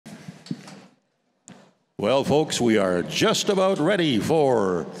Well, folks, we are just about ready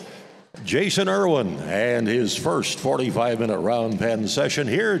for Jason Irwin and his first 45-minute round pen session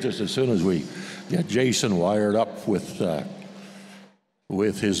here, just as soon as we get Jason wired up with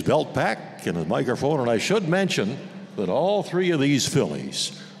his belt pack and his microphone. And I should mention that all three of these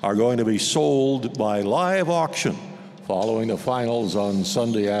fillies are going to be sold by live auction following the finals on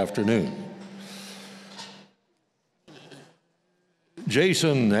Sunday afternoon.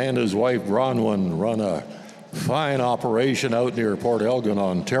 Jason and his wife Bronwyn run a fine operation out near Port Elgin,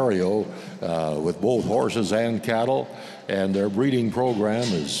 Ontario, with both horses and cattle, and their breeding program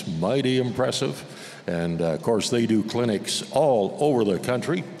is mighty impressive. And of course, they do clinics all over the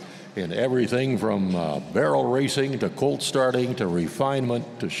country in everything from barrel racing to colt starting to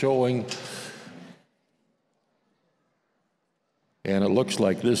refinement to showing. And it looks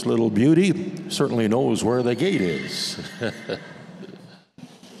like this little beauty certainly knows where the gate is.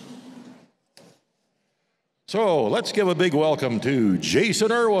 So let's give a big welcome to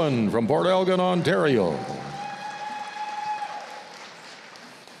Jason Irwin from Port Elgin, Ontario.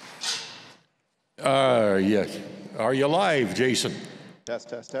 Are you live, Jason? Test,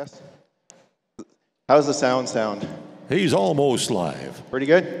 test, test. How's the sound? He's almost live. Pretty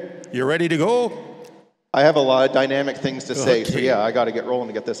good? You ready to go? I have a lot of dynamic things to say, so yeah, I got to get rolling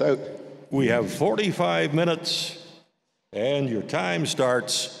to get this out. We have 45 minutes, and your time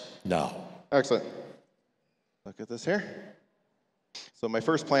starts now. Excellent. Look at this here. So my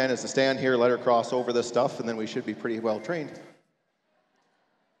first plan is to stand here, let her cross over this stuff, and then we should be pretty well trained.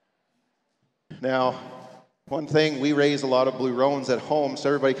 Now, one thing, we raise a lot of blue roans at home, so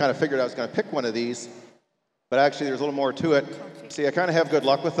everybody kind of figured I was going to pick one of these, but actually there's a little more to it. See, I kind of have good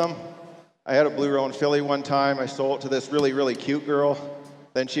luck with them. I had a blue roan filly one time. I sold it to this really, really cute girl.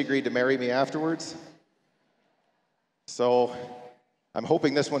 Then she agreed to marry me afterwards. So I'm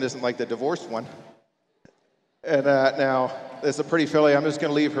hoping this one isn't like the divorced one. And now, this is a pretty filly. I'm just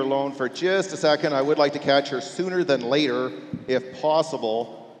going to leave her alone for just a second. I would like to catch her sooner than later, if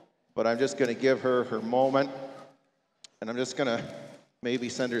possible. But I'm just going to give her her moment. And I'm just going to maybe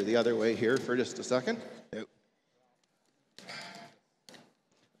send her the other way here for just a second. Nope.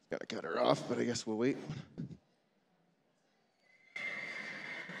 Got to cut her off, but I guess we'll wait.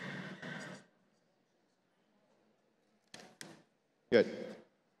 Good.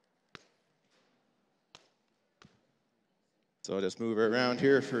 So I'll just move her around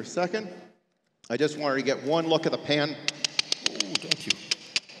here for a second. I just want her to get one look at the pen. Oh, thank you.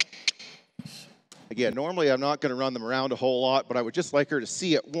 Again, normally I'm not going to run them around a whole lot, but I would just like her to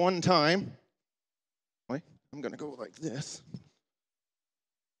see it one time. I'm going to go like this.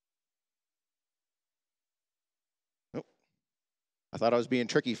 Nope. I thought I was being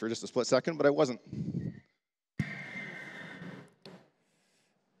tricky for just a split second, but I wasn't.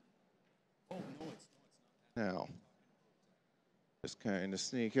 Now, just kind of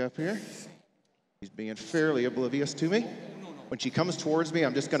sneak up here. He's being fairly oblivious to me. When she comes towards me,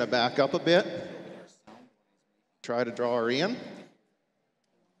 I'm just going to back up a bit. Try to draw her in.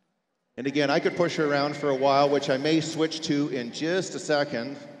 And again, I could push her around for a while, which I may switch to in just a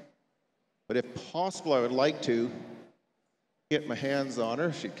second. But if possible, I would like to get my hands on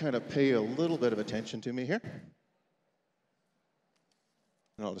her. She'd kind of pay a little bit of attention to me here.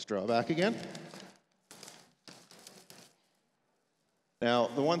 And I'll just draw back again. Now,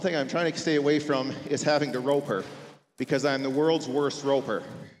 the one thing I'm trying to stay away from is having to rope her, because I'm the world's worst roper.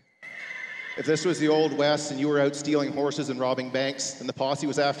 If this was the Old West and you were out stealing horses and robbing banks and the posse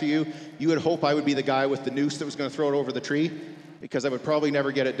was after you, you would hope I would be the guy with the noose that was going to throw it over the tree, because I would probably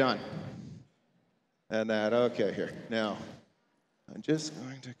never get it done. And that, okay, here. Now, I'm just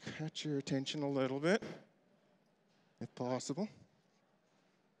going to catch your attention a little bit, if possible.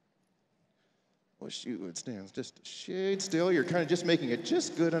 Wish you would stand just a shade still. You're kind of just making it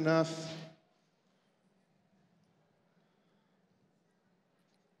just good enough.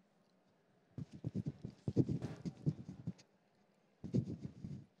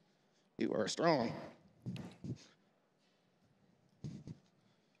 You are strong.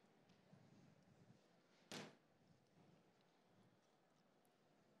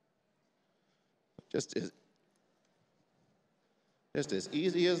 Just as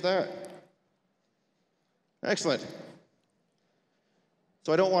easy as that. Excellent.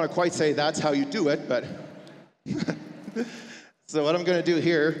 So I don't want to quite say that's how you do it, but so what I'm going to do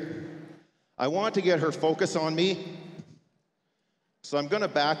here, I want to get her focus on me. So I'm going to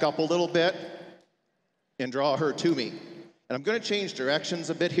back up a little bit and draw her to me. And I'm going to change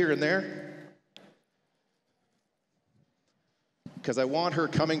directions a bit here and there, because I want her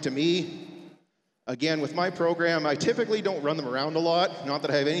coming to me. Again, with my program, I typically don't run them around a lot. Not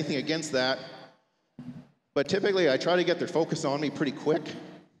that I have anything against that. But typically, I try to get their focus on me pretty quick.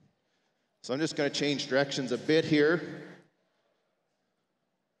 So I'm just going to change directions a bit here.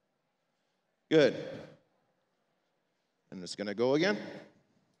 Good. I'm just going to go again.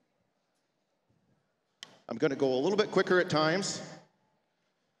 I'm going to go a little bit quicker at times.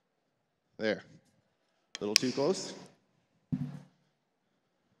 There. A little too close.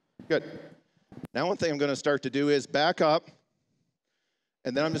 Good. Now one thing I'm going to start to do is back up,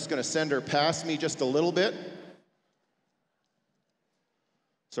 and then I'm just going to send her past me just a little bit.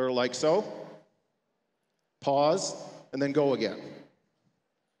 Sort of like so. Pause, and then go again.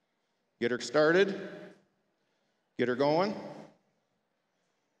 Get her started. Get her going.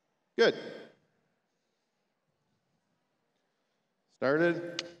 Good.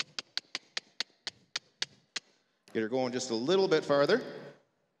 Started. Get her going just a little bit farther,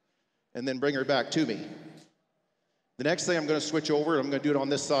 and then bring her back to me. The next thing I'm going to switch over, I'm going to do it on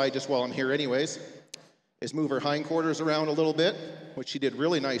this side just while I'm here anyways, is move her hindquarters around a little bit, which she did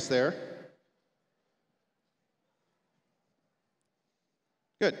really nice there.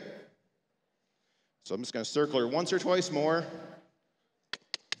 Good. So I'm just going to circle her once or twice more.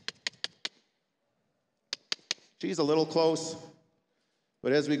 She's a little close,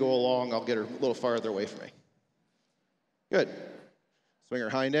 but as we go along, I'll get her a little farther away from me. Good. Swing her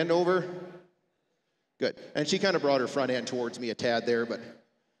hind end over. Good. And she kind of brought her front end towards me a tad there, but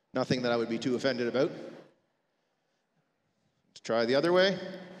nothing that I would be too offended about. Let's try the other way.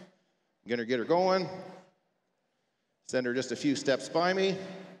 I'm going to get her going. Send her just a few steps by me.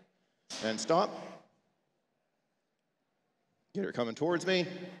 And stop. Get her coming towards me.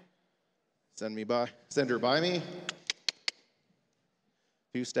 Send her by me.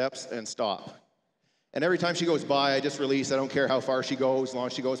 Few steps and stop. And every time she goes by, I just release. I don't care how far she goes, as long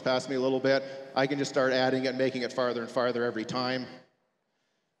as she goes past me a little bit. I can just start adding it and making it farther and farther every time.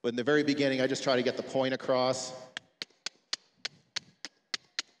 But in the very beginning, I just try to get the point across.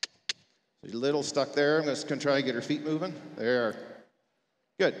 She's a little stuck there. I'm just going to try to get her feet moving. There.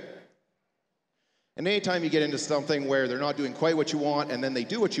 Good. And anytime you get into something where they're not doing quite what you want and then they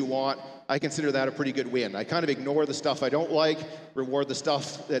do what you want, I consider that a pretty good win. I kind of ignore the stuff I don't like, reward the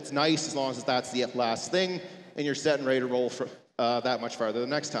stuff that's nice as long as that's the last thing, and you're set and ready to roll for, that much farther the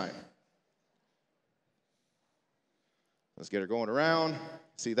next time. Let's get her going around.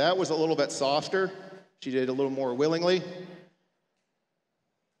 See, that was a little bit softer. She did a little more willingly. Just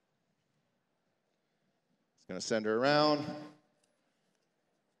going to send her around. Just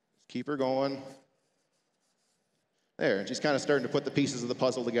keep her going. There, and she's kind of starting to put the pieces of the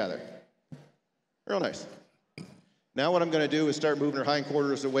puzzle together. Real nice. Now what I'm going to do is start moving her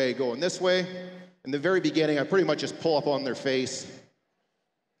hindquarters away, going this way. In the very beginning, I pretty much just pull up on their face,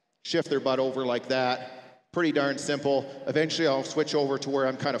 shift their butt over like that. Pretty darn simple. Eventually, I'll switch over to where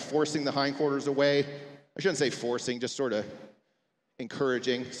I'm kind of forcing the hindquarters away. I shouldn't say forcing, just sort of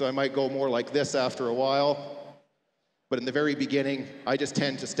encouraging. So I might go more like this after a while. But in the very beginning, I just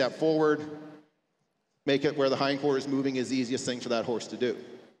tend to step forward, make it where the hindquarters moving is the easiest thing for that horse to do.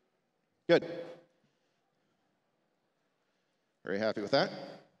 Good. Very happy with that.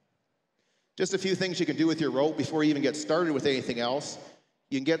 Just a few things you can do with your rope before you even get started with anything else.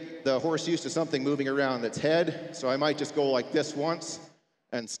 You can get the horse used to something moving around its head. So I might just go like this once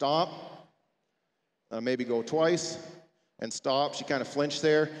and stop. Maybe go twice and stop. She kind of flinched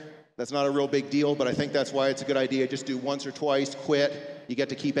there. That's not a real big deal, but I think that's why it's a good idea. Just do once or twice, quit. You get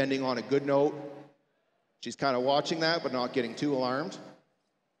to keep ending on a good note. She's kind of watching that, but not getting too alarmed.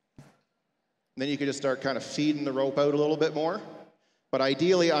 And then you can just start kind of feeding the rope out a little bit more. But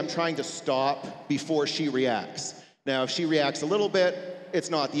ideally, I'm trying to stop before she reacts. Now, if she reacts a little bit, it's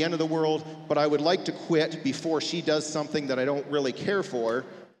not the end of the world, but I would like to quit before she does something that I don't really care for.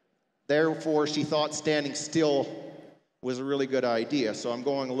 Therefore, she thought standing still was a really good idea. So I'm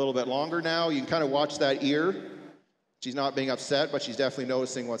going a little bit longer now. You can kind of watch that ear. She's not being upset, but she's definitely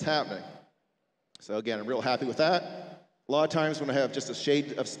noticing what's happening. So again, I'm real happy with that. A lot of times when I have just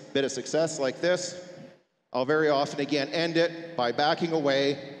a bit of success like this, I'll very often, again, end it by backing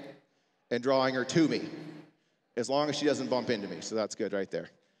away and drawing her to me, as long as she doesn't bump into me. So that's good right there.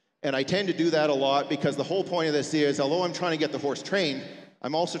 And I tend to do that a lot because the whole point of this is, although I'm trying to get the horse trained,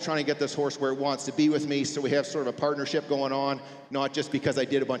 I'm also trying to get this horse where it wants to be with me, so we have sort of a partnership going on, not just because I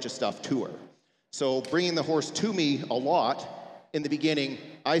did a bunch of stuff to her. So bringing the horse to me a lot in the beginning,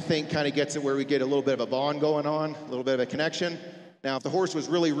 I think kind of gets it where we get a little bit of a bond going on, a little bit of a connection. Now, if the horse was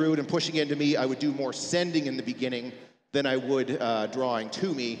really rude and pushing into me, I would do more sending in the beginning than I would drawing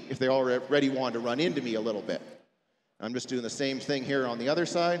to me if they already wanted to run into me a little bit. I'm just doing the same thing here on the other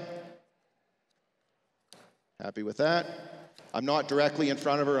side. Happy with that. I'm not directly in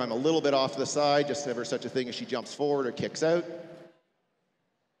front of her. I'm a little bit off to the side, just ever such a thing as she jumps forward or kicks out. And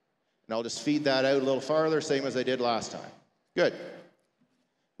I'll just feed that out a little farther, same as I did last time. Good.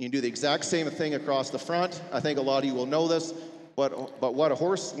 You can do the exact same thing across the front. I think a lot of you will know this, but what a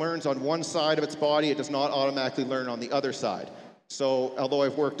horse learns on one side of its body, it does not automatically learn on the other side. So although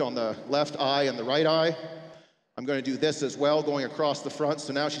I've worked on the left eye and the right eye, I'm going to do this as well, going across the front.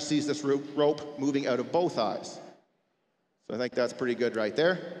 So now she sees this rope moving out of both eyes. So I think that's pretty good right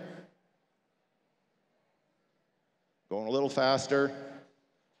there. Going a little faster,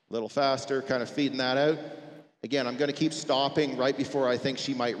 kind of feeding that out. Again, I'm going to keep stopping right before I think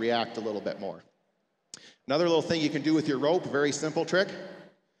she might react a little bit more. Another little thing you can do with your rope, very simple trick.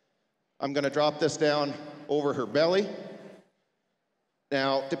 I'm going to drop this down over her belly.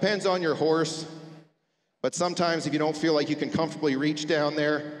 Now, depends on your horse, but sometimes if you don't feel like you can comfortably reach down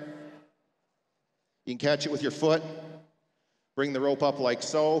there, you can catch it with your foot. Bring the rope up like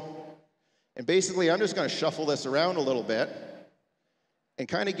so. And basically, I'm just going to shuffle this around a little bit and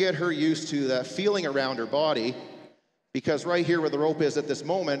kind of get her used to that feeling around her body, because right here where the rope is at this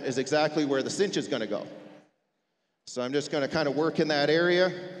moment is exactly where the cinch is going to go. So I'm just going to kind of work in that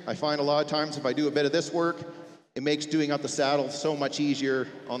area. I find a lot of times if I do a bit of this work, it makes doing up the saddle so much easier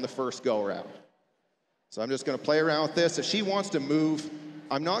on the first go around. So I'm just going to play around with this. If she wants to move,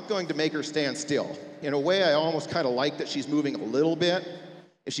 I'm not going to make her stand still. In a way, I almost kind of like that she's moving a little bit.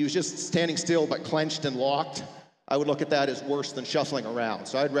 If she was just standing still but clenched and locked, I would look at that as worse than shuffling around.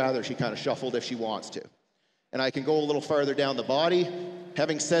 So I'd rather she kind of shuffled if she wants to. And I can go a little farther down the body.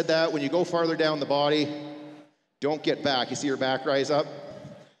 Having said that, when you go farther down the body, don't get back. You see her back rise up?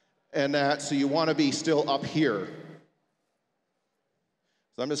 And that, so you want to be still up here.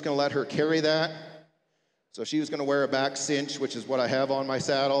 So I'm just going to let her carry that. So if she was going to wear a back cinch, which is what I have on my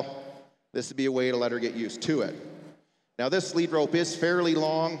saddle, this would be a way to let her get used to it. Now this lead rope is fairly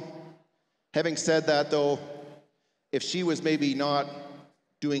long. Having said that though, if she was maybe not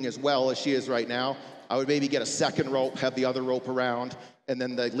doing as well as she is right now, I would maybe get a second rope, have the other rope around, and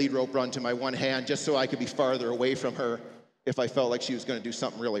then the lead rope run to my one hand just so I could be farther away from her if I felt like she was going to do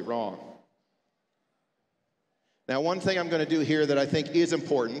something really wrong. Now one thing I'm going to do here that I think is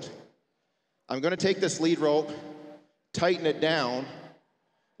important, I'm going to take this lead rope, tighten it down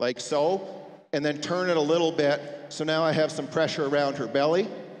like so, and then turn it a little bit so now I have some pressure around her belly,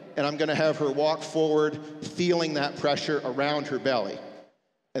 and I'm going to have her walk forward feeling that pressure around her belly.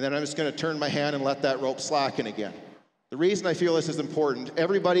 And then I'm just going to turn my hand and let that rope slacken again. The reason I feel this is important,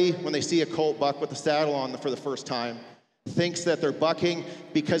 everybody, when they see a colt buck with the saddle on for the first time, thinks that they're bucking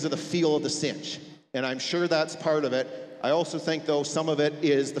because of the feel of the cinch. And I'm sure that's part of it. I also think, though, some of it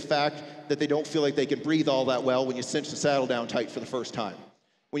is the fact that they don't feel like they can breathe all that well when you cinch the saddle down tight for the first time.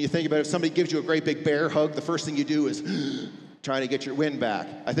 When you think about it, if somebody gives you a great big bear hug, the first thing you do is trying to get your wind back.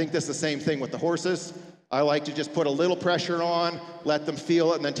 I think that's the same thing with the horses. I like to just put a little pressure on, let them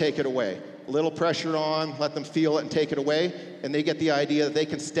feel it, and then take it away. A little pressure on, let them feel it, and take it away. And they get the idea that they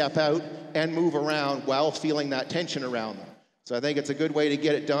can step out and move around while feeling that tension around them. So I think it's a good way to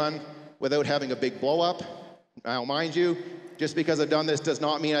get it done without having a big blow up. Now, mind you, just because I've done this does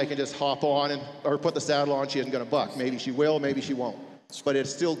not mean I can just hop on or put the saddle on, she isn't going to buck. Maybe she will, maybe she won't. But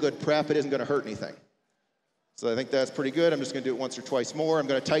it's still good prep. It isn't going to hurt anything. So I think that's pretty good. I'm just going to do it once or twice more. I'm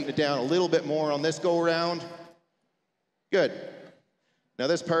going to tighten it down a little bit more on this go around. Good. Now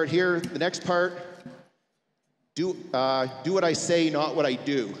this part here, the next part, do what I say, not what I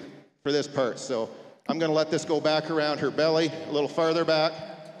do for this part. So I'm going to let this go back around her belly, a little farther back.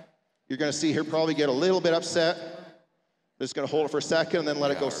 You're going to see her probably get a little bit upset. I'm just going to hold it for a second and then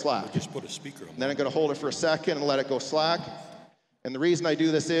let it go slack. Just put a speaker on. Then I'm going to hold it for a second and let it go slack. And the reason I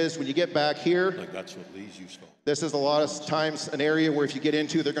do this is when you get back here, Like that's what Lee's used to. this is a lot of times an area where if you get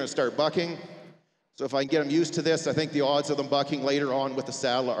into, they're going to start bucking. So if I can get them used to this, I think the odds of them bucking later on with the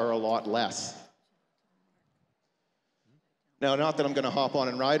saddle are a lot less. Now, not that I'm going to hop on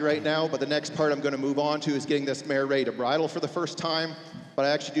and ride right now, but the next part I'm going to move on to is getting this mare ready to bridle for the first time. But I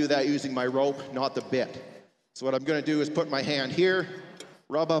actually do that using my rope, not the bit. So what I'm going to do is put my hand here,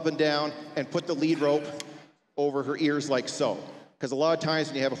 rub up and down, and put the lead rope over her ears like so. Because a lot of times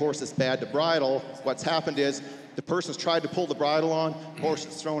when you have a horse that's bad to bridle, what's happened is the person's tried to pull the bridle on, horse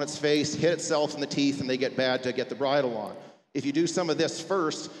has thrown its face, hit itself in the teeth, and they get bad to get the bridle on. If you do some of this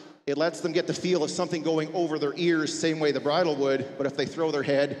first, it lets them get the feel of something going over their ears, same way the bridle would, but if they throw their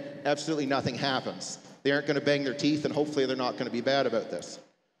head, absolutely nothing happens. They aren't going to bang their teeth, and hopefully they're not going to be bad about this.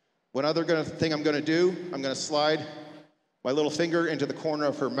 One other thing I'm going to do, I'm going to slide my little finger into the corner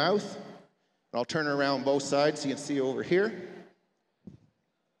of her mouth, and I'll turn her around both sides so you can see over here.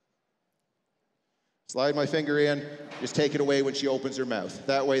 Slide my finger in, just take it away when she opens her mouth.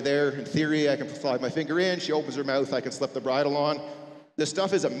 That way there, in theory, I can slide my finger in, she opens her mouth, I can slip the bridle on. This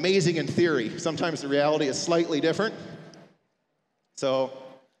stuff is amazing in theory. Sometimes the reality is slightly different. So,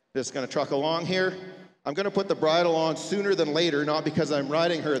 just gonna truck along here. I'm gonna put the bridle on sooner than later, not because I'm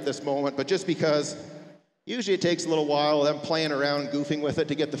riding her at this moment, but just because usually it takes a little while, them playing around, goofing with it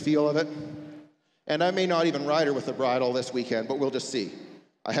to get the feel of it. And I may not even ride her with the bridle this weekend, but we'll just see.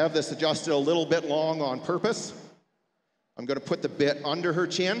 I have this adjusted a little bit long on purpose. I'm gonna put the bit under her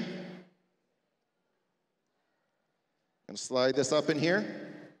chin. And slide this up in here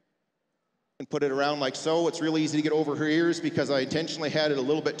and put it around like so. It's really easy to get over her ears because I intentionally had it a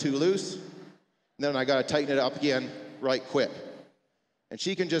little bit too loose. And then I gotta tighten it up again right quick. And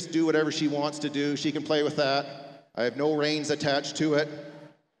she can just do whatever she wants to do. She can play with that. I have no reins attached to it.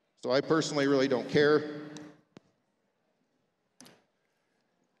 So I personally really don't care.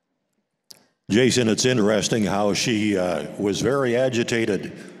 Jason, it's interesting how she was very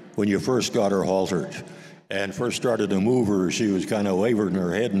agitated when you first got her haltered and first started to move her. She was kind of wavering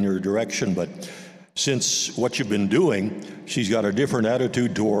her head in your direction, but since what you've been doing, she's got a different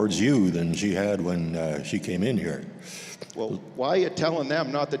attitude towards you than she had when she came in here. Well, why are you telling them,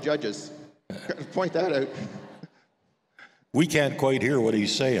 not the judges? Point that out. We can't quite hear what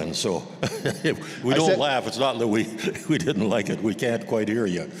he's saying, so if we don't laugh, it's not that we didn't like it. We can't quite hear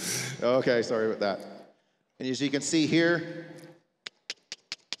you. Okay, sorry about that. And as you can see here,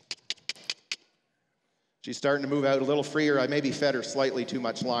 she's starting to move out a little freer. I maybe fed her slightly too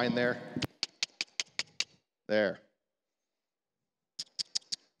much line there. There.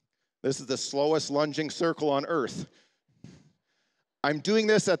 This is the slowest lunging circle on earth. I'm doing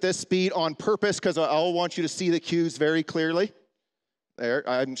this at this speed on purpose because I want you to see the cues very clearly. There,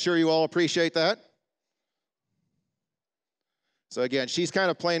 I'm sure you all appreciate that. So again, she's kind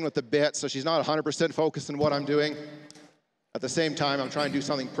of playing with the bit, so she's not 100% focused on what I'm doing. At the same time, I'm trying to do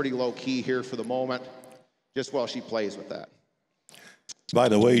something pretty low key here for the moment, just while she plays with that. By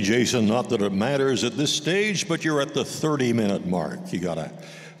the way, Jason, not that it matters at this stage, but you're at the 30-minute mark. You got a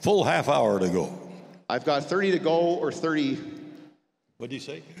full half hour to go. I've got 30 to go or 30. What did you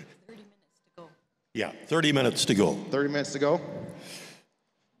say? 30 minutes to go. Yeah, 30 minutes to go. 30 minutes to go.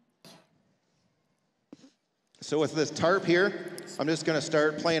 So with this tarp here, I'm just going to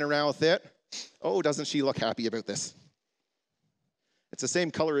start playing around with it. Oh, doesn't she look happy about this? It's the same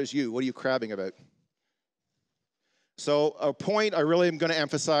color as you. What are you crabbing about? So a point I really am going to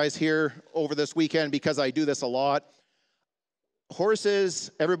emphasize here over this weekend, because I do this a lot. Horses,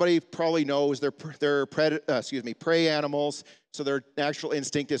 everybody probably knows they're prey animals, so their natural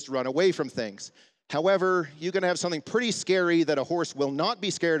instinct is to run away from things. However, you're going to have something pretty scary that a horse will not be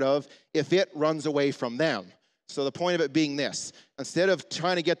scared of if it runs away from them. So the point of it being this: instead of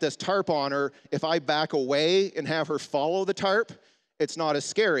trying to get this tarp on her, if I back away and have her follow the tarp, it's not as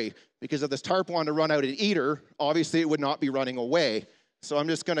scary, because if this tarp wanted to run out and eat her, obviously it would not be running away. So I'm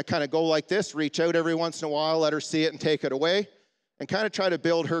just going to kind of go like this, reach out every once in a while, let her see it and take it away, and kind of try to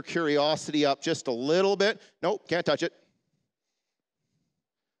build her curiosity up just a little bit. Nope, can't touch it.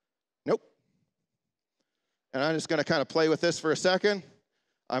 Nope. And I'm just going to kind of play with this for a second.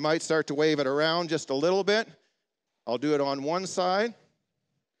 I might start to wave it around just a little bit. I'll do it on one side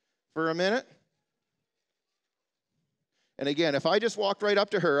for a minute. And again, if I just walked right up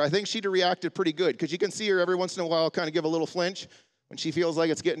to her, I think she'd have reacted pretty good, because you can see her every once in a while kind of give a little flinch when she feels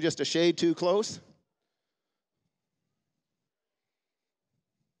like it's getting just a shade too close.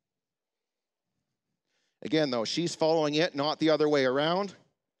 Again, though, she's following it, not the other way around.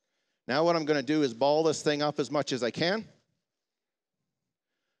 Now what I'm going to do is ball this thing up as much as I can.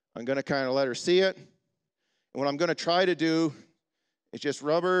 I'm going to kind of let her see it. And what I'm going to try to do is just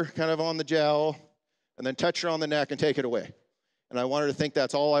rub her kind of on the jowl and then touch her on the neck and take it away. And I want her to think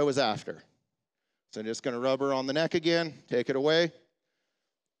that's all I was after. So I'm just going to rub her on the neck again, take it away.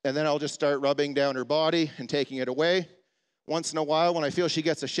 And then I'll just start rubbing down her body and taking it away. Once in a while, when I feel she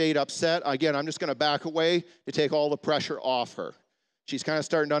gets a shade upset, again, I'm just going to back away to take all the pressure off her. She's kind of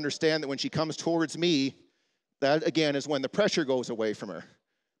starting to understand that when she comes towards me, that, again, is when the pressure goes away from her.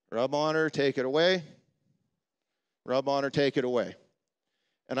 Rub on her, take it away. Rub on her, take it away.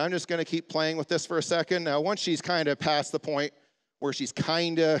 And I'm just going to keep playing with this for a second. Now, once she's kind of past the point where she's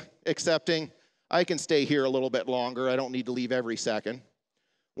kind of accepting, I can stay here a little bit longer. I don't need to leave every second.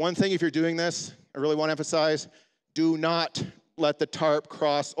 One thing, if you're doing this, I really want to emphasize, do not let the tarp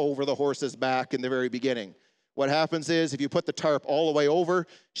cross over the horse's back in the very beginning. What happens is, if you put the tarp all the way over,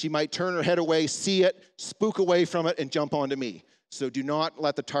 she might turn her head away, see it, spook away from it, and jump onto me. So do not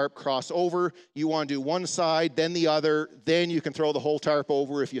let the tarp cross over. You want to do one side, then the other, then you can throw the whole tarp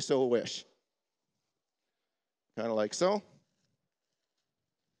over if you so wish. kind of like so.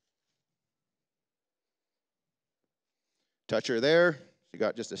 Touch her there. She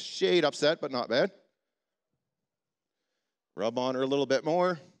got just a shade upset, but not bad. Rub on her a little bit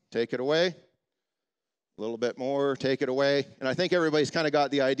more, take it away. A little bit more, take it away. And I think everybody's kind of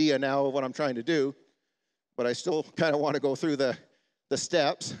got the idea now of what I'm trying to do, but I still kind of want to go through the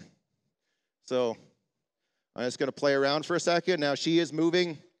steps. So I'm just going to play around for a second. Now she is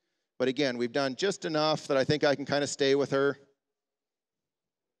moving, but again, we've done just enough that I think I can kind of stay with her.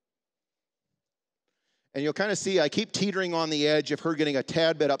 And you'll kind of see I keep teetering on the edge of her getting a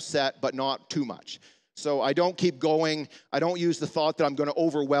tad bit upset, but not too much. So I don't keep going. I don't use the thought that I'm going to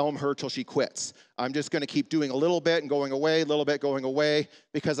overwhelm her till she quits. I'm just going to keep doing a little bit and going away, a little bit going away,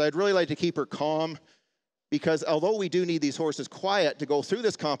 because I'd really like to keep her calm. Because although we do need these horses quiet to go through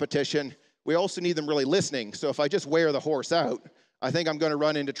this competition, we also need them really listening. So if I just wear the horse out, I think I'm going to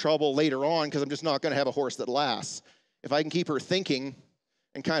run into trouble later on because I'm just not going to have a horse that lasts. If I can keep her thinking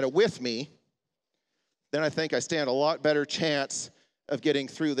and kind of with me, then I think I stand a lot better chance of getting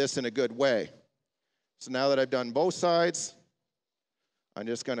through this in a good way. So now that I've done both sides, I'm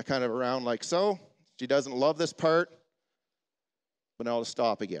just going to kind of around like so. She doesn't love this part, but now I'll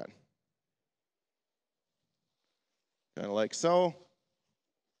stop again. Kind of like so.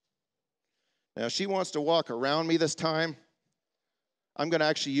 Now she wants to walk around me this time. I'm going to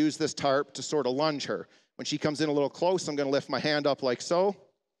actually use this tarp to sort of lunge her. When she comes in a little close, I'm going to lift my hand up like so.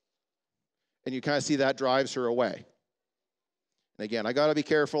 And you kind of see that drives her away. And again, I got to be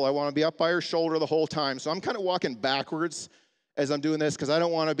careful. I want to be up by her shoulder the whole time. So I'm kind of walking backwards as I'm doing this because I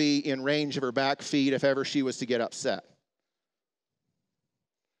don't want to be in range of her back feet if ever she was to get upset.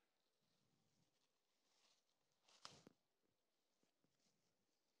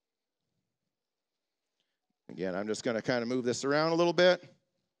 Again, I'm just going to kind of move this around a little bit.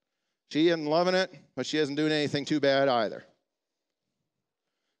 She isn't loving it, but she isn't doing anything too bad either.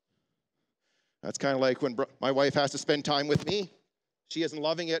 That's kind of like when my wife has to spend time with me. She isn't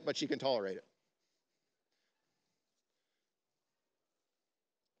loving it, but she can tolerate it.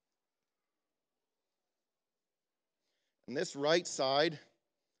 On this right side,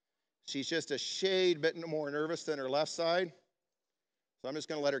 she's just a shade bit more nervous than her left side. So I'm just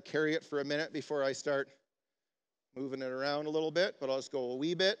going to let her carry it for a minute before I start moving it around a little bit, but I'll just go a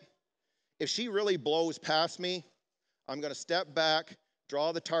wee bit. If she really blows past me, I'm going to step back,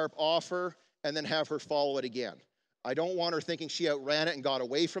 draw the tarp off her, and then have her follow it again. I don't want her thinking she outran it and got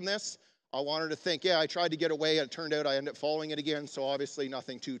away from this. I want her to think, yeah, I tried to get away, and it turned out I ended up following it again, so obviously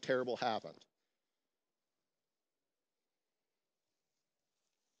nothing too terrible happened.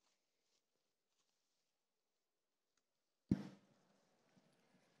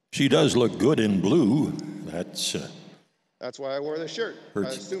 She does look good in blue. That's why I wore this shirt. I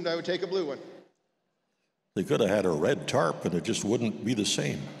assumed I would take a blue one. They could have had a red tarp, and it just wouldn't be the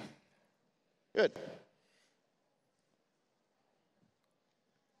same. Good.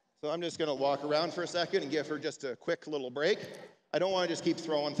 So I'm just going to walk around for a second and give her just a quick little break. I don't want to just keep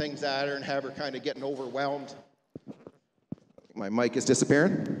throwing things at her and have her kind of getting overwhelmed. My mic is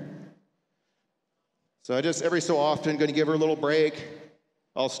disappearing. So I just, every so often, going to give her a little break.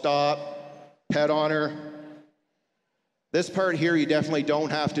 I'll stop, pet on her. This part here you definitely don't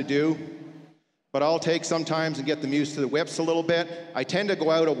have to do, but I'll take sometimes and get them used to the whips a little bit. I tend to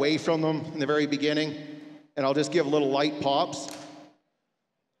go out away from them in the very beginning, and I'll just give little light pops,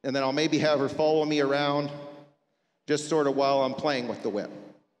 and then I'll maybe have her follow me around just sort of while I'm playing with the whip.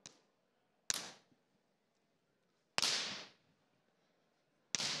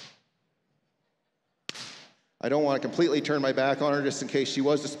 I don't want to completely turn my back on her just in case she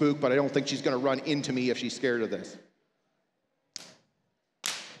was to spook, but I don't think she's going to run into me if she's scared of this.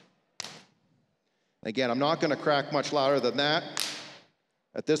 Again, I'm not going to crack much louder than that.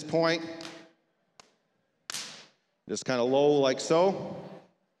 At this point, just kind of low like so.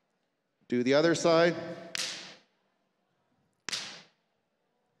 Do the other side.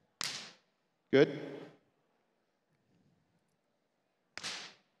 Good.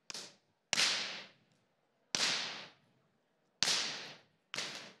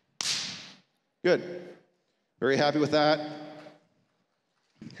 Good. Very happy with that.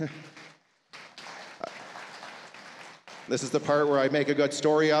 This is the part where I make a good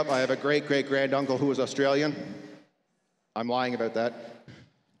story up. I have a great-great-granduncle who was Australian. I'm lying about that.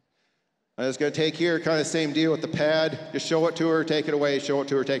 I'm just going to take here, kind of the same deal with the pad. Just show it to her, take it away, show it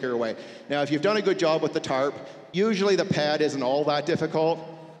to her, take her away. Now, if you've done a good job with the tarp, usually the pad isn't all that difficult.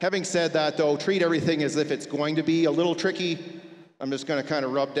 Having said that, though, treat everything as if it's going to be a little tricky. I'm just going to kind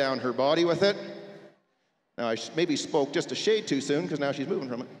of rub down her body with it. Now, I maybe spoke just a shade too soon because now she's moving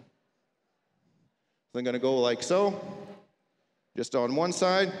from it. I'm going to go like so, just on one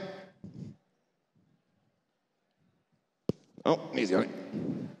side. Oh, easy on it.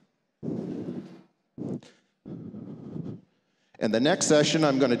 And the next session,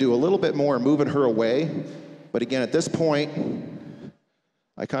 I'm going to do a little bit more moving her away. But again, at this point,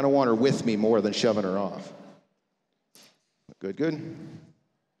 I kind of want her with me more than shoving her off. Good, good.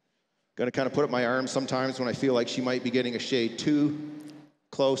 Going to kind of put up my arms sometimes when I feel like she might be getting a shade too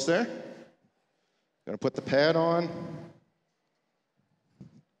close there. Going to put the pad on.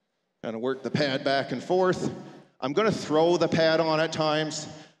 Kind of work the pad back and forth. I'm going to throw the pad on at times.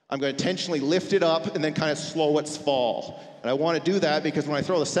 I'm going to intentionally lift it up and then kind of slow its fall. And I want to do that because when I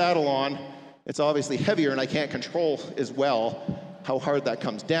throw the saddle on, it's obviously heavier and I can't control as well how hard that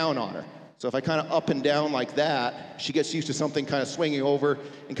comes down on her. So if I kind of up and down like that, she gets used to something kind of swinging over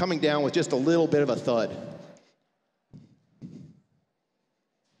and coming down with just a little bit of a thud.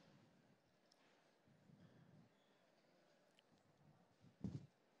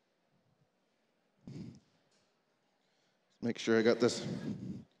 Make sure I got this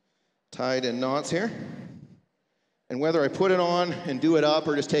tied in knots here. And whether I put it on and do it up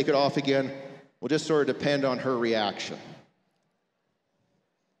or just take it off again will just sort of depend on her reaction.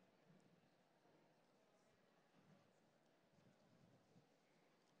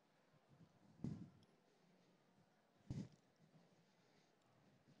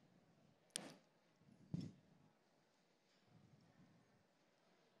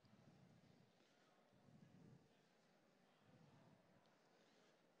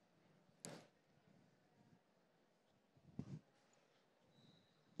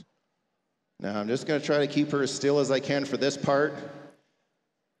 Now I'm just going to try to keep her as still as I can for this part,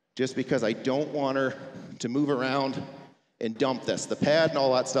 just because I don't want her to move around and dump this. The pad and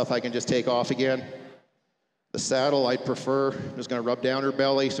all that stuff I can just take off again. The saddle I'd prefer. I'm just going to rub down her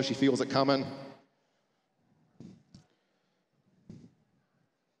belly so she feels it coming.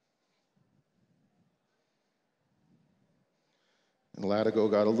 And Latigo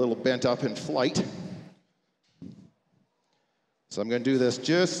got a little bent up in flight. So I'm going to do this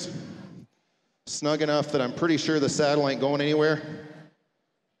just snug enough that I'm pretty sure the saddle ain't going anywhere,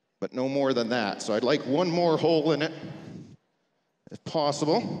 but no more than that. So I'd like one more hole in it, if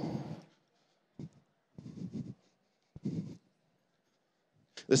possible.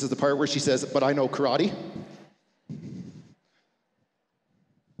 This is the part where she says, "But I know karate."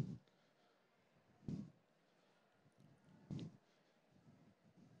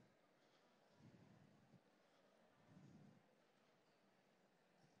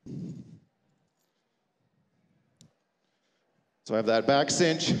 So I have that back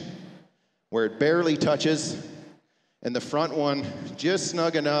cinch where it barely touches, and the front one just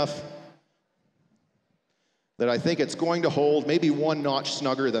snug enough that I think it's going to hold, maybe one notch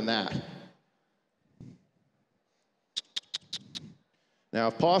snugger than that. Now,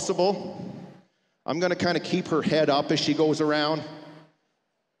 if possible, I'm going to kind of keep her head up as she goes around,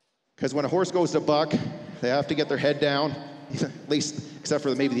 because when a horse goes to buck, they have to get their head down, at least except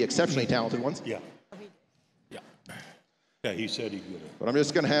for maybe the exceptionally talented ones. Yeah. Yeah, he said he would. But I'm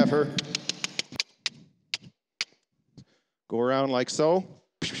just going to have her go around like so.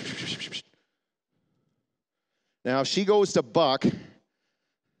 Now, if she goes to buck,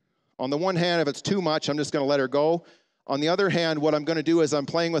 on the one hand, if it's too much, I'm just going to let her go. On the other hand, what I'm going to do as I'm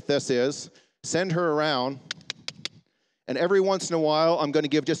playing with this is send her around, and every once in a while, I'm going to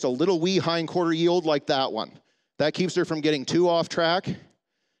give just a little wee hindquarter yield like that one. That keeps her from getting too off track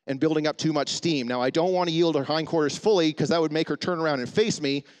and building up too much steam. Now, I don't want to yield her hindquarters fully because that would make her turn around and face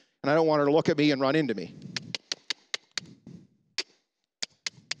me, and I don't want her to look at me and run into me.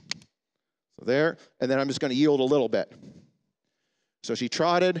 So there, and then I'm just going to yield a little bit. So she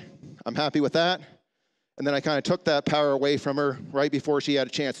trotted. I'm happy with that. And then I kind of took that power away from her right before she had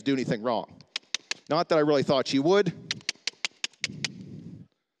a chance to do anything wrong. Not that I really thought she would.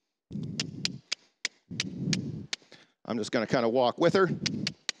 I'm just going to kind of walk with her.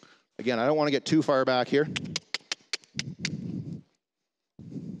 Again, I don't want to get too far back here.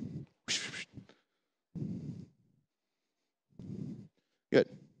 Good.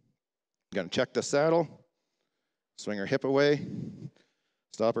 Going to check the saddle. Swing her hip away.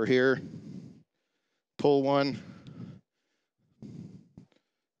 Stop her here. Pull one.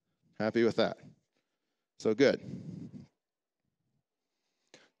 Happy with that. So good.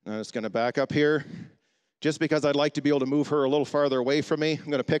 I'm just going to back up here. Just because I'd like to be able to move her a little farther away from me,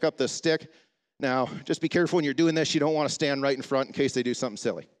 I'm going to pick up this stick. Now, just be careful when you're doing this. You don't want to stand right in front in case they do something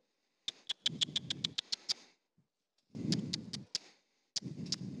silly.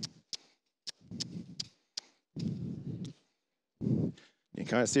 You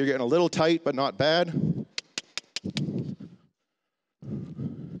kind of see her getting a little tight, but not bad.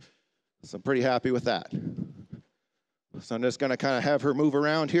 So I'm pretty happy with that. So I'm just going to kind of have her move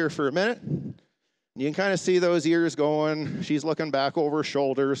around here for a minute. You can kind of see those ears going. She's looking back over her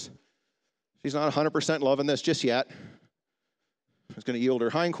shoulders. She's not 100% loving this just yet. I'm just going to yield her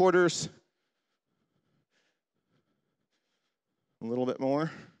hindquarters. A little bit more.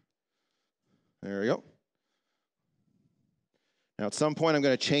 There we go. Now at some point I'm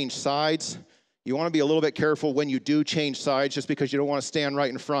going to change sides. You want to be a little bit careful when you do change sides just because you don't want to stand right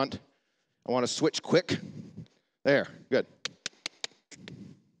in front. I want to switch quick. There, good.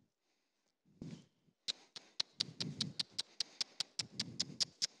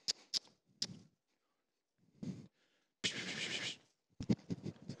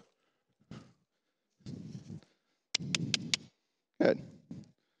 Good.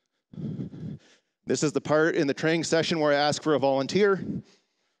 This is the part in the training session where I ask for a volunteer.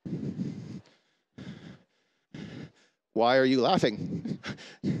 Why are you laughing?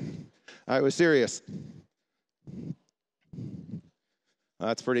 I was serious.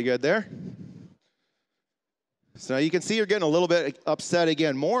 That's pretty good there. So you can see you're getting a little bit upset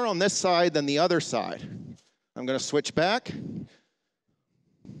again, more on this side than the other side. I'm going to switch back.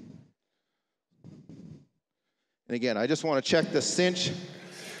 And again, I just want to check the cinch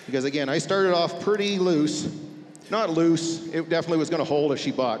because again, I started off pretty loose. Not loose, it definitely was going to hold if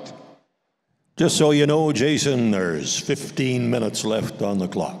she bucked. Just so you know, Jason, there's 15 minutes left on the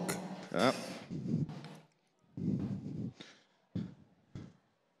clock.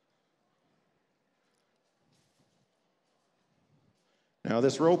 Now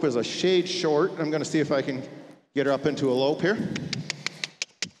this rope is a shade short. I'm going to see if I can get her up into a lope here.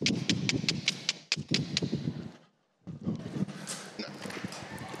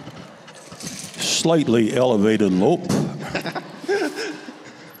 Slightly elevated lope.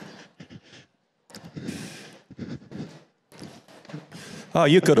 Oh,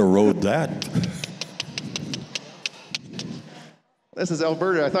 you could have rode that. This is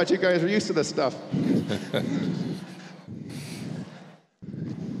Alberta. I thought you guys were used to this stuff.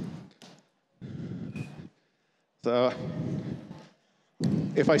 So,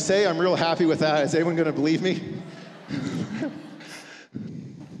 if I say I'm real happy with that, is anyone going to believe me?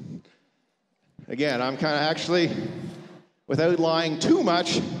 Again, I'm kind of actually, without lying too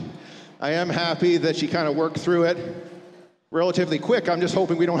much, I am happy that she kind of worked through it relatively quick. I'm just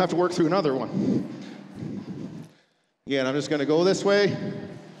hoping we don't have to work through another one. Again, I'm just going to go this way.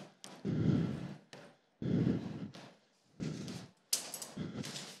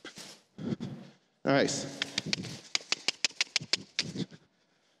 Nice.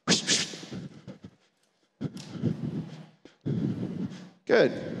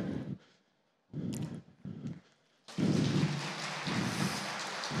 Good.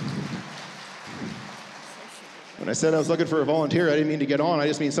 When I said I was looking for a volunteer, I didn't mean to get on. I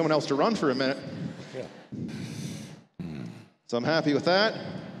just mean someone else to run for a minute. Yeah. So I'm happy with that.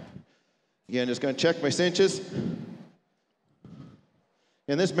 Again, just going to check my cinches.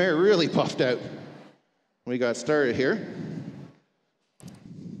 And this mare really puffed out when we got started here.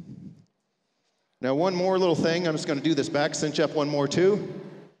 Now one more little thing. I'm just going to do this back cinch up one more too.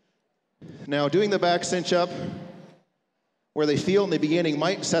 Now doing the back cinch up where they feel in the beginning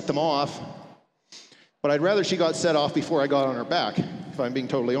might set them off. But I'd rather she got set off before I got on her back, if I'm being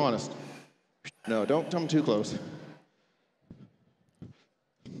totally honest. No, don't come too close.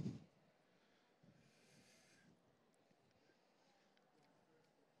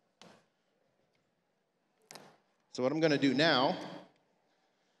 So what I'm going to do now,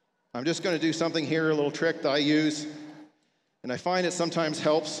 I'm just going to do something here, a little trick that I use, and I find it sometimes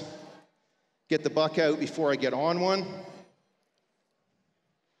helps get the buck out before I get on one.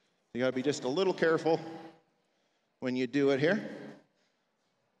 You got to be just a little careful when you do it here.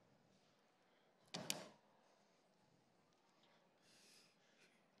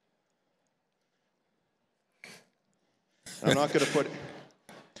 I'm not going to put...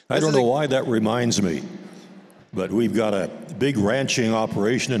 I don't know why that reminds me, but we've got a big ranching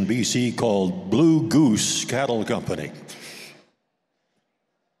operation in BC called Blue Goose Cattle Company.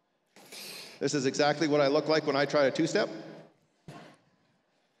 This is exactly what I look like when I try a two-step.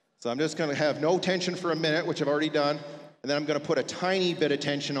 So I'm just going to have no tension for a minute, which I've already done, and then I'm going to put a tiny bit of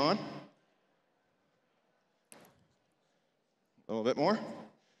tension on. A little bit more.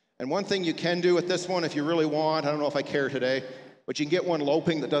 And one thing you can do with this one, if you really want, I don't know if I care today, but you can get one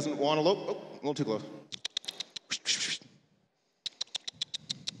loping that doesn't want to lope. Oh, a little too close.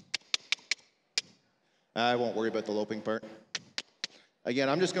 I won't worry about the loping part. Again,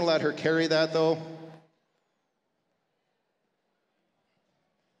 I'm just going to let her carry that, though.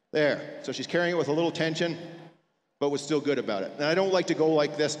 There. So she's carrying it with a little tension, but was still good about it. And I don't like to go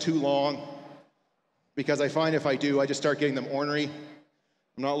like this too long, because I find if I do, I just start getting them ornery.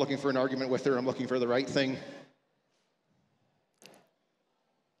 I'm not looking for an argument with her, I'm looking for the right thing.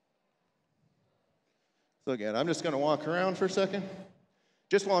 So again, I'm just gonna walk around for a second.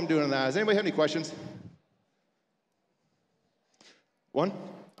 Just while I'm doing that, does anybody have any questions? One?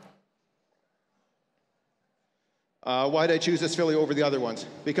 Why did I choose this filly over the other ones?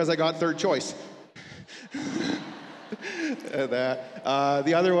 Because I got third choice.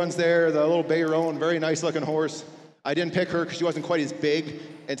 The other ones there, the little Bayron, very nice looking horse. I didn't pick her because she wasn't quite as big,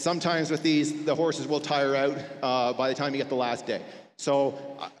 and sometimes with these, the horses will tire out by the time you get the last day.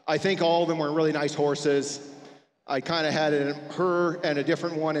 So I think all of them were really nice horses. I kind of had her and a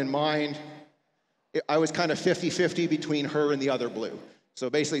different one in mind. I was kind of 50-50 between her and the other blue. So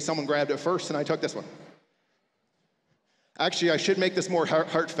basically someone grabbed it first and I took this one. Actually, I should make this more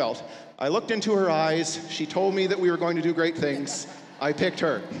heartfelt. I looked into her eyes. She told me that we were going to do great things. I picked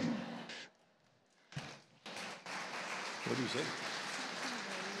her. What do you say?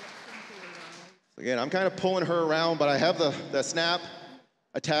 Again, I'm kind of pulling her around, but I have the snap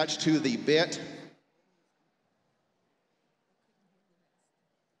attached to the bit.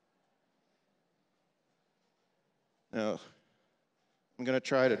 Now, I'm going to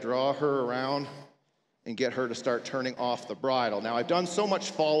try to draw her around and get her to start turning off the bridle. Now, I've done so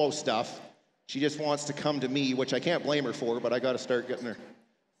much follow stuff, she just wants to come to me, which I can't blame her for, but I got to start getting her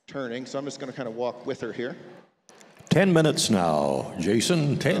turning, so I'm just going to kind of walk with her here. 10 minutes now,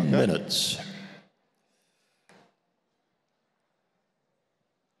 Jason, 10 minutes.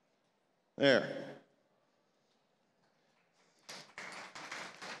 There.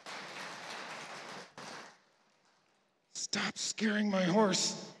 Stop scaring my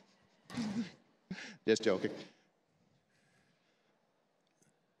horse. Just joking.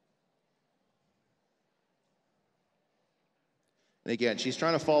 And again, she's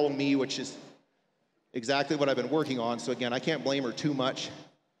trying to follow me, which is exactly what I've been working on. So again, I can't blame her too much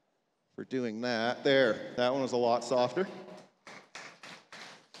for doing that. There, that one was a lot softer.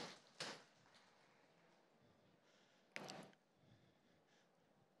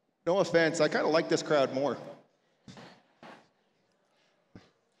 No offense, I kind of like this crowd more.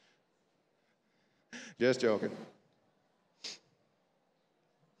 Just joking.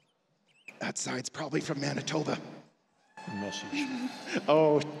 That side's probably from Manitoba. Message.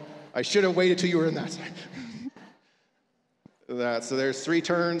 Oh, I should have waited till you were in that side. So there's 3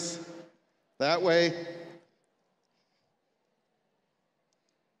 turns that way.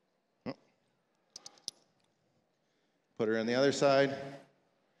 Put her on the other side.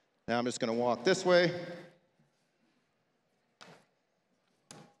 Now I'm just going to walk this way.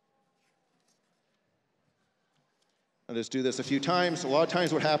 I'll just do this a few times. A lot of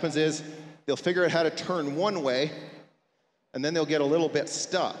times what happens is they'll figure out how to turn one way, and then they'll get a little bit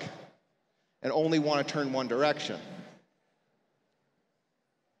stuck and only want to turn one direction.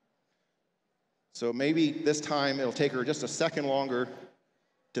 So maybe this time it'll take her just a second longer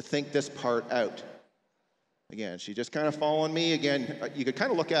to think this part out. Again, she's just kind of following me. Again, you could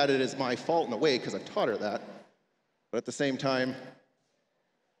kind of look at it as my fault in a way because I've taught her that. But at the same time,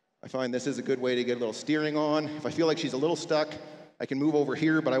 I find this is a good way to get a little steering on. If I feel like she's a little stuck, I can move over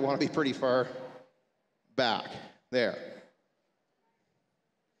here, but I want to be pretty far back. There.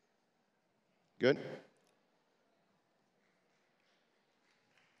 Good?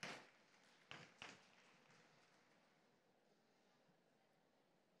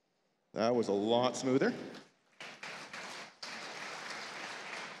 That was a lot smoother.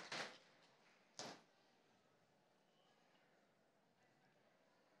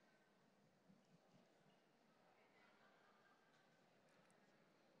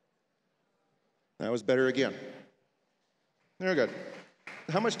 That was better again. Very good.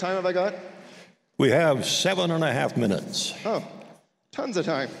 How much time have I got? We have 7.5 minutes. Oh, tons of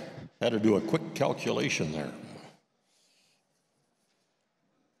time. Had to do a quick calculation there.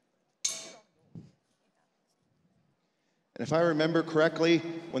 And if I remember correctly,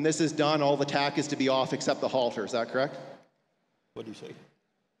 when this is done, all the tack is to be off except the halter. Is that correct? What did you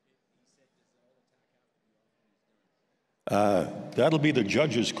say? That'll be the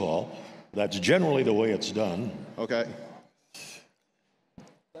judge's call. That's generally the way it's done. Okay.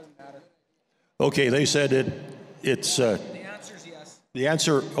 Doesn't matter. Okay, they said it's... The answer's yes. the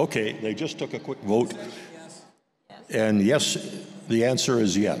answer, okay, they just took a quick vote. Yes. And yes, the answer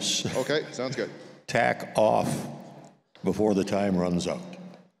is yes. Okay, sounds good. Tack off before the time runs out.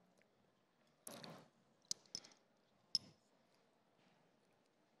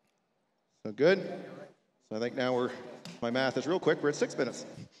 So good. So I think now my math is real quick. We're at 6 minutes.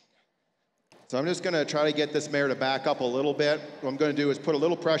 So I'm just gonna try to get this mare to back up a little bit. What I'm gonna do is put a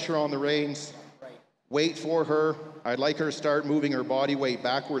little pressure on the reins, wait for her. I'd like her to start moving her body weight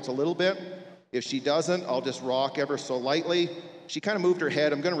backwards a little bit. If she doesn't, I'll just rock ever so lightly. She kind of moved her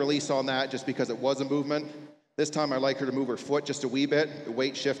head. I'm gonna release on that just because it was a movement. This time I'd like her to move her foot just a wee bit. The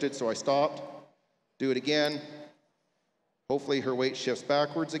weight shifted, so I stopped. Do it again. Hopefully her weight shifts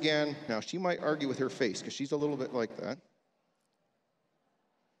backwards again. Now she might argue with her face because she's a little bit like that.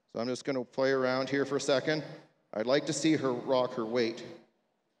 So I'm just gonna play around here for a second. I'd like to see her rock her weight.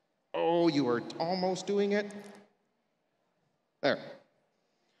 Oh, you are almost doing it. There.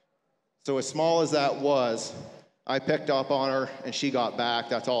 So as small as that was, I picked up on her and she got back.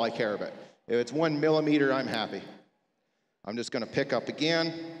 That's all I care about. If it's 1 millimeter, I'm happy. I'm just gonna pick up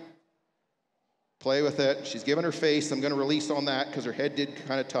again, play with it. She's given her face. I'm gonna release on that because her head did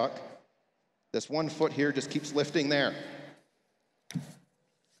kind of tuck. This one foot here just keeps lifting there.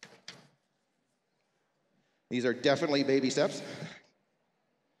 These are definitely baby steps.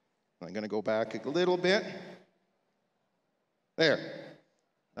 I'm gonna go back a little bit. There.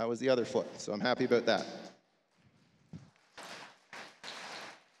 That was the other foot, so I'm happy about that.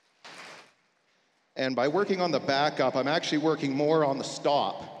 And by working on the backup, I'm actually working more on the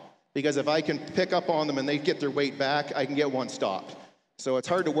stop, because if I can pick up on them and they get their weight back, I can get one stopped. So it's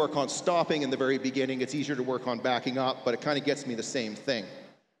hard to work on stopping in the very beginning. It's easier to work on backing up, but it kind of gets me the same thing.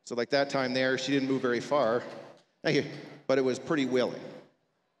 So like that time there, she didn't move very far. Thank you. But it was pretty willing.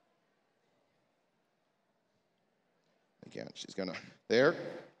 Again, she's gonna, there,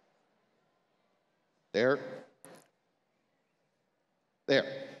 there, there.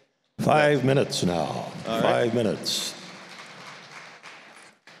 5 minutes now. All 5 minutes.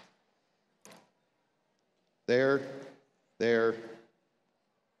 There, there,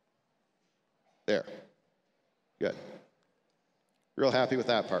 there. Good. Real happy with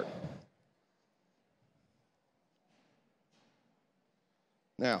that part.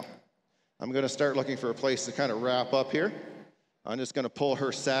 Now, I'm going to start looking for a place to kind of wrap up here. I'm just going to pull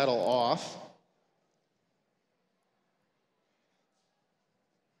her saddle off.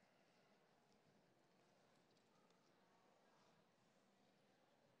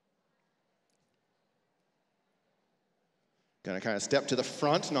 Going to kind of step to the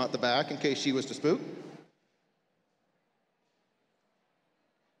front, not the back, in case she was to spook.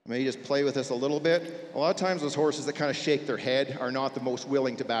 Maybe just play with this a little bit. A lot of times those horses that kind of shake their head are not the most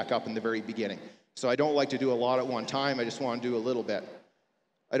willing to back up in the very beginning. So I don't like to do a lot at one time. I just want to do a little bit.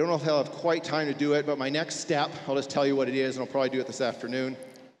 I don't know if I'll have quite time to do it, but my next step, I'll just tell you what it is, and I'll probably do it this afternoon,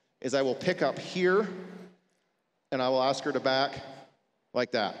 is I will pick up here, and I will ask her to back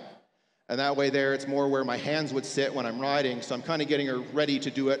like that. And that way there, it's more where my hands would sit when I'm riding, so I'm kind of getting her ready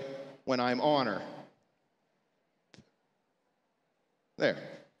to do it when I'm on her. There.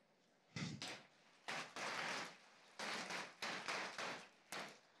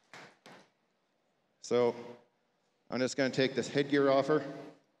 So I'm just going to take this headgear off her.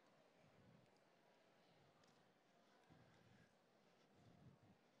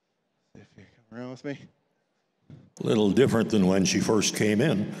 If you come around with me. A little different than when she first came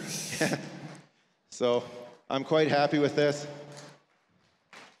in. So I'm quite happy with this.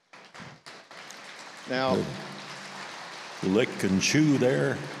 Now, Lick and chew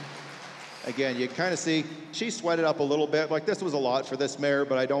there. again, you kind of see she sweated up a little bit. Like, this was a lot for this mare,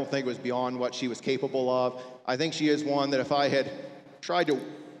 but I don't think it was beyond what she was capable of. I think she is one that if I had tried to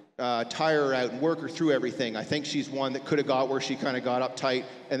tire her out and work her through everything, I think she's one that could have got where she kind of got uptight,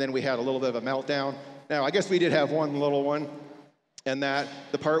 and then we had a little bit of a meltdown. Now, I guess we did have one little one, and that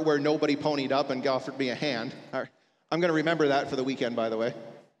the part where nobody ponied up and offered me a hand. I'm going to remember that for the weekend, by the way.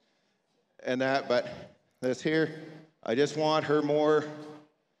 And that, but this here, I just want her more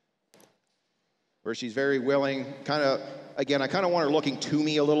where she's very willing, kind of, again, I kind of want her looking to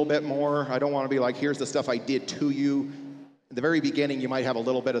me a little bit more. I don't want to be like, here's the stuff I did to you. At the very beginning, you might have a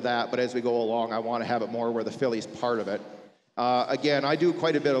little bit of that, but as we go along, I want to have it more where the filly's part of it. Again, I do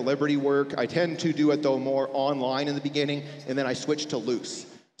quite a bit of liberty work. I tend to do it, though, more online in the beginning, and then I switch to loose.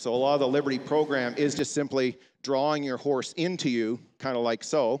 So a lot of the liberty program is just simply drawing your horse into you, kind of like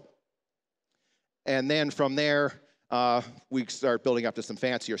so. And then from there, we start building up to some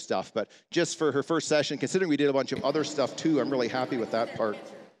fancier stuff. But just for her first session, considering we did a bunch of other stuff too, I'm really happy with that part.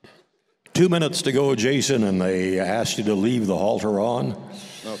 2 minutes to go, Jason, and they asked you to leave the halter on.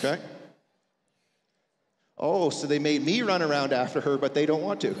 Okay. Oh, so they made me run around after her, but they don't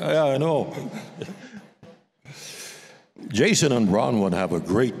want to. Yeah, I know. Jason and Bronwyn have a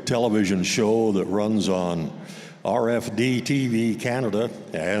great television show that runs on RFD TV Canada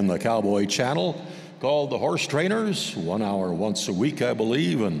and the Cowboy Channel. called the Horse Trainers, 1 hour once a week, I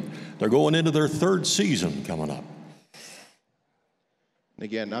believe, and they're going into their 3rd season coming up.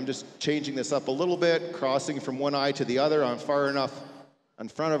 Again, I'm just changing this up a little bit, crossing from one eye to the other. I'm far enough in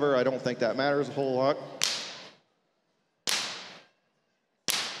front of her. I don't think that matters a whole lot.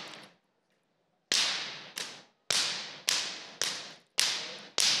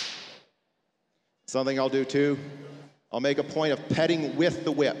 Something I'll do too, I'll make a point of petting with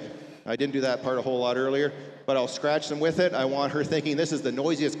the whip. I didn't do that part a whole lot earlier, but I'll scratch them with it. I want her thinking this is the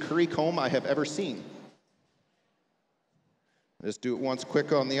noisiest curry comb I have ever seen. Just do it once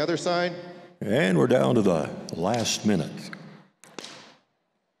quick on the other side. And we're down to the last minute.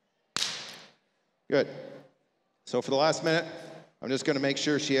 Good. So for the last minute, I'm just going to make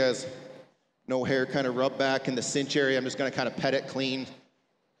sure she has no hair kind of rubbed back in the cinch area. I'm just going to kind of pet it clean.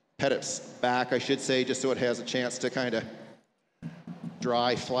 Pet its back, I should say, just so it has a chance to kind of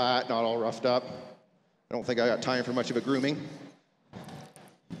dry, flat, not all roughed up. I don't think I got time for much of a grooming.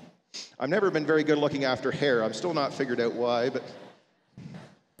 I've never been very good looking after hair. I'm still not figured out why, but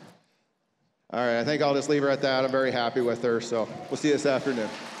all right, I think I'll just leave her at that. I'm very happy with her, so we'll see you this afternoon.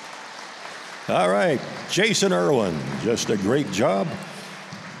 All right, Jason Irwin, just a great job.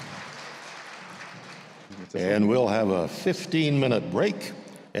 And we'll have a 15-minute break.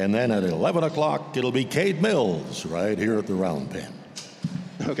 And then at 11 o'clock, it'll be Cade Mills right here at the round pen.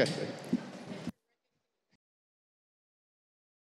 Okay.